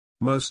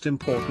Most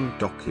important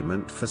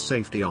document for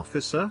safety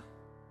officer?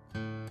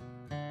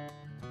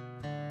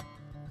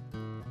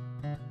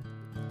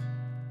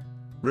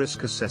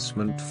 Risk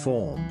assessment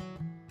form.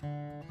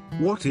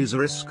 What is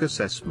risk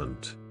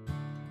assessment?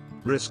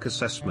 Risk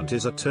assessment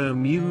is a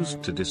term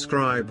used to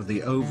describe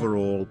the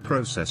overall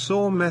process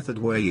or method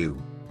where you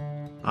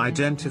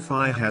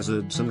identify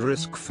hazards and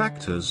risk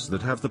factors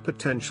that have the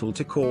potential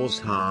to cause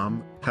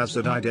harm.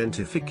 Hazard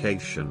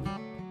identification.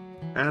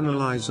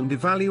 Analyze and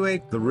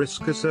evaluate the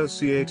risk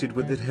associated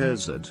with the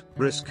hazard.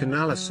 Risk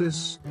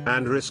analysis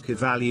and risk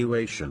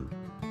evaluation.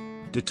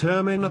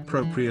 Determine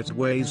appropriate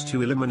ways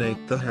to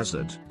eliminate the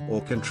hazard, or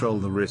control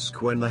the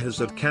risk when the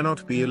hazard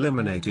cannot be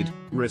eliminated.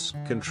 Risk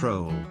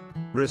control.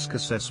 Risk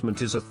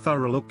assessment is a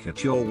thorough look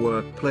at your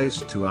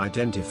workplace to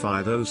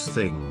identify those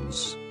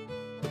things,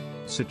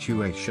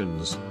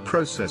 situations,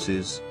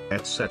 processes,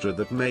 etc.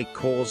 that may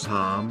cause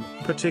harm,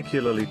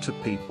 particularly to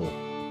people.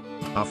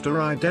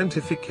 After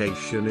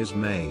identification is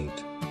made,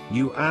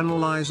 you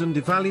analyze and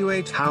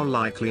evaluate how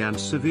likely and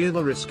severe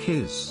the risk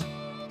is.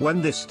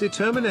 When this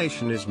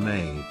determination is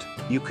made,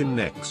 you can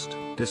next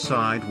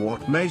decide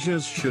what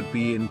measures should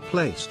be in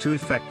place to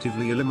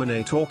effectively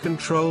eliminate or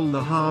control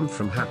the harm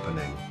from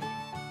happening.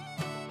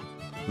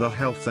 The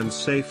Health and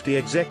Safety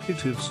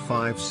Executive's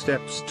 5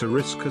 steps to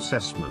risk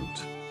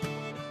assessment.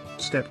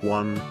 Step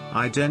 1.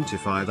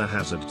 Identify the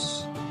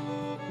hazards.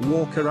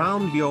 Walk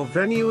around your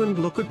venue and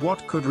look at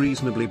what could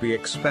reasonably be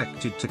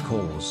expected to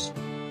cause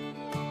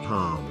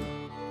harm.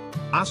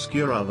 Ask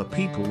your other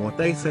people what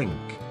they think.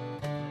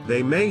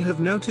 They may have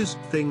noticed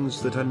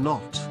things that are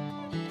not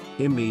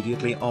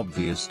immediately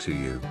obvious to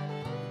you.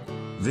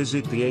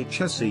 Visit the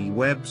HSE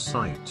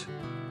website.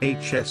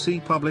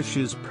 HSE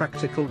publishes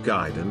practical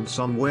guidance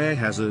on where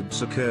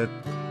hazards occur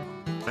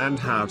and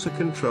how to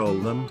control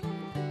them.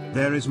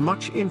 There is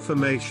much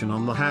information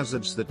on the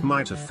hazards that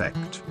might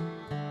affect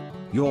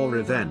your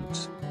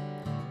event.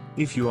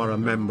 If you are a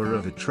member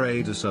of a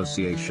trade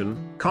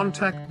association,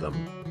 contact them.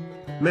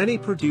 Many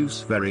produce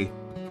very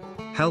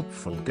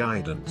helpful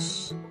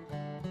guidance.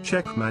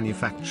 Check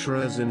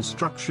manufacturers'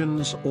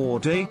 instructions or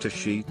data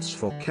sheets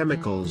for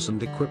chemicals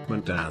and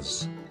equipment,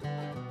 as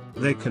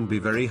they can be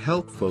very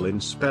helpful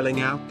in spelling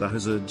out the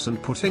hazards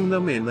and putting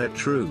them in their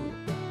true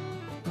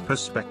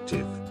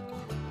perspective.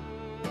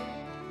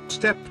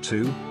 Step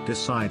 2.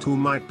 Decide who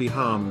might be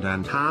harmed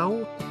and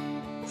how.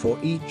 For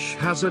each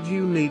hazard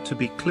you need to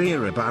be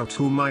clear about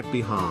who might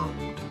be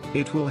harmed.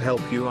 It will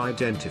help you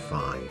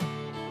identify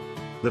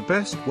the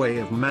best way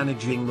of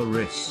managing the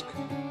risk.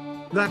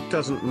 That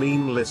doesn't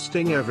mean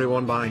listing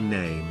everyone by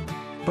name,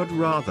 but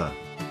rather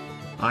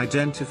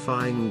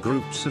identifying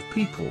groups of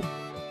people.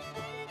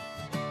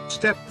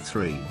 Step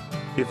 3.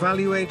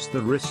 Evaluate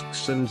the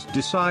risks and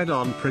decide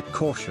on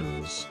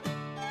precautions.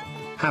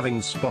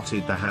 Having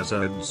spotted the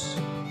hazards,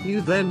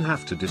 you then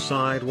have to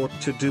decide what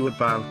to do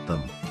about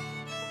them.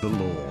 The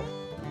law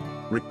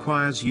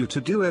requires you to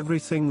do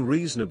everything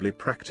reasonably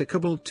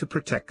practicable to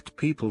protect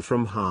people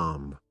from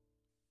harm.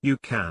 You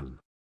can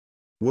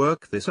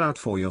work this out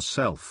for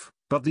yourself,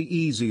 but the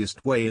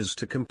easiest way is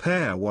to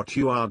compare what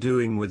you are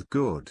doing with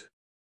good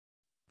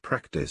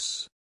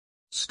practice.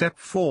 Step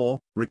 4.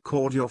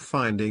 Record your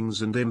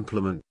findings and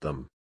implement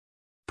them.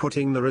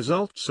 Putting the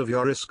results of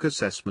your risk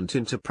assessment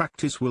into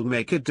practice will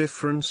make a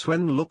difference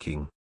when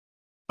looking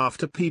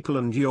after people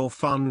and your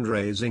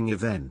fundraising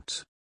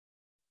event.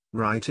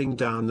 Writing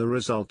down the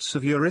results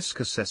of your risk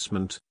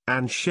assessment,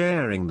 and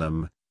sharing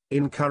them,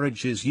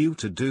 encourages you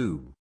to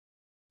do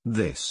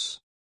this.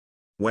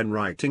 When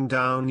writing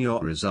down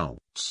your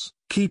results,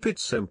 keep it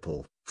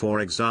simple, for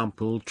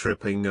example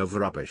tripping over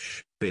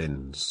rubbish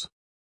bins.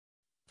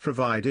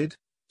 Provided,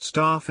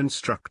 staff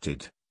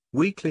instructed,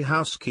 weekly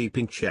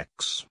housekeeping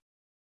checks.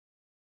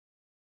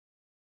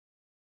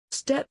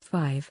 Step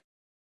 5.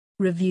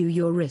 Review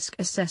your risk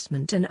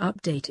assessment and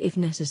update if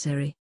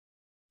necessary.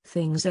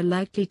 Things are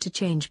likely to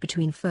change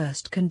between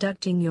first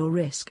conducting your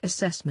risk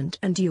assessment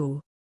and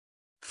your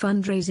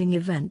fundraising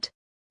event.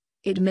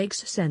 It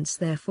makes sense,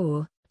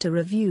 therefore, to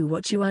review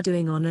what you are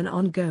doing on an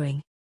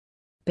ongoing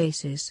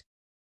basis.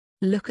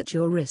 Look at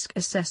your risk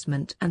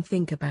assessment and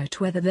think about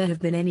whether there have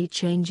been any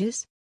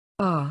changes.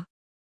 Are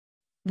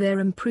there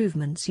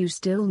improvements you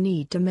still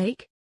need to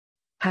make?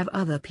 Have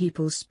other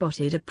people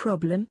spotted a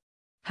problem?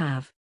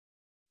 Have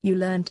you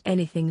learned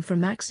anything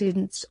from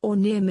accidents or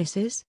near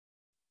misses?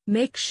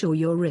 Make sure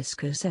your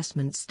risk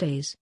assessment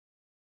stays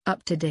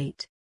up to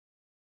date.